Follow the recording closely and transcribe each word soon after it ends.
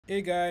Hey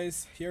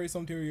guys, here is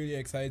something really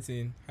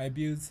exciting. I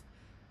built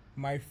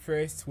my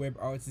first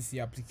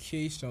WebRTC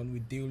application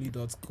with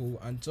Daily.co,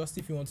 and just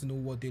if you want to know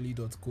what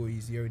Daily.co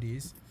is, here it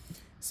is.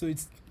 So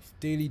it's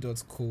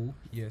Daily.co,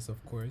 yes,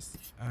 of course.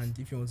 And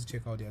if you want to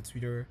check out their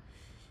Twitter,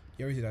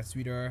 here is their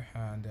Twitter,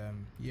 and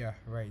yeah,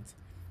 right.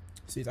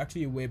 So it's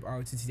actually a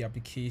WebRTC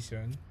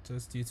application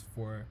just used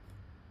for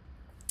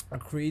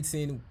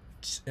creating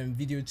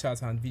video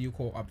chat and video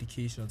call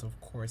applications, of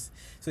course.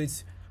 So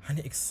it's an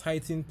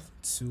exciting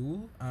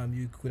tool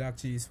you could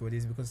actually use for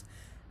this, because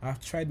I've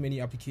tried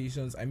many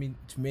applications. I mean,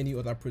 to many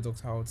other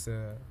products out.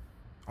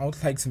 I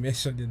would like to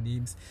mention the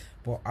names,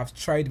 but I've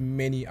tried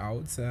many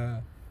out.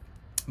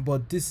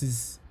 But this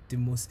is the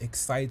most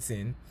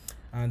exciting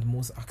and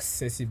most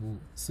accessible.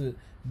 So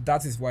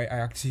that is why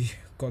I actually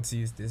got to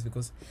use this,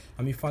 because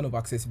I'm a fan of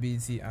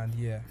accessibility. And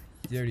yeah,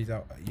 here it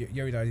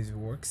is, it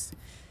works.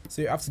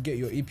 So you have to get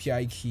your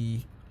API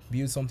key,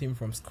 build something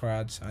from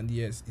scratch, and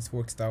yes, it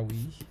works that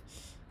way.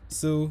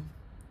 So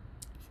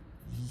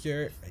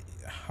here,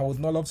 I would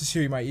not love to show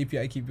you my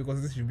API key because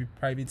this should be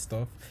private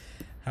stuff.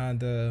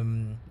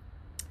 And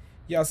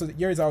yeah, so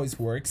here is how it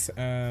works.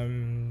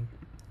 For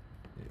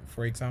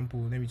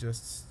example, let me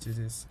just do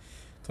this: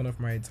 turn off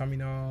my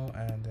terminal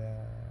and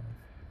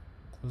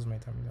close my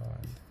terminal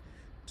and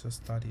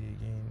just start it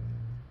again.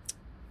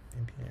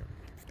 npm.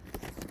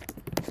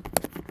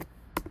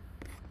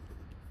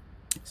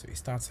 So it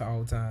starts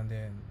out, and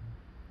then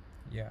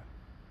yeah,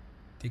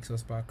 takes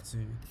us back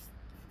to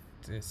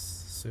this.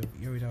 So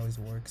here it always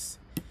works.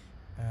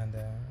 And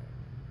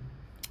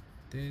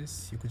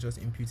this, you could just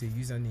input a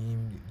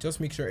username. Just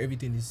make sure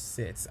everything is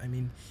set. I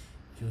mean,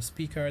 your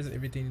speakers,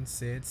 everything is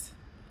set,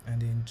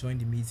 and then join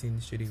the meeting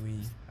straight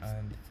away.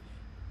 And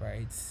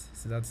right,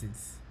 so that's it.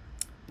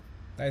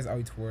 That is how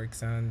it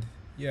works. And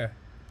yeah,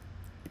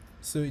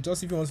 so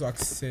just if you want to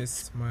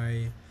access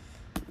my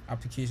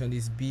application,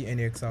 this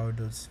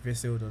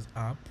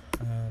bnxl.vessel.app.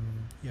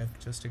 Yeah,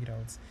 just check it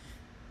out.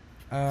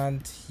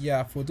 And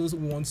yeah, for those who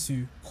want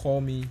to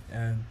call me,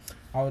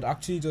 I would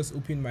actually just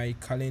open my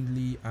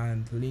Calendly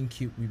and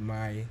link it with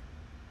my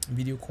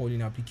video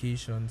calling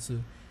application.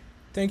 So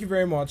thank you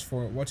very much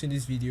for watching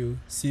this video.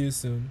 See you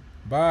soon.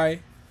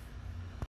 Bye.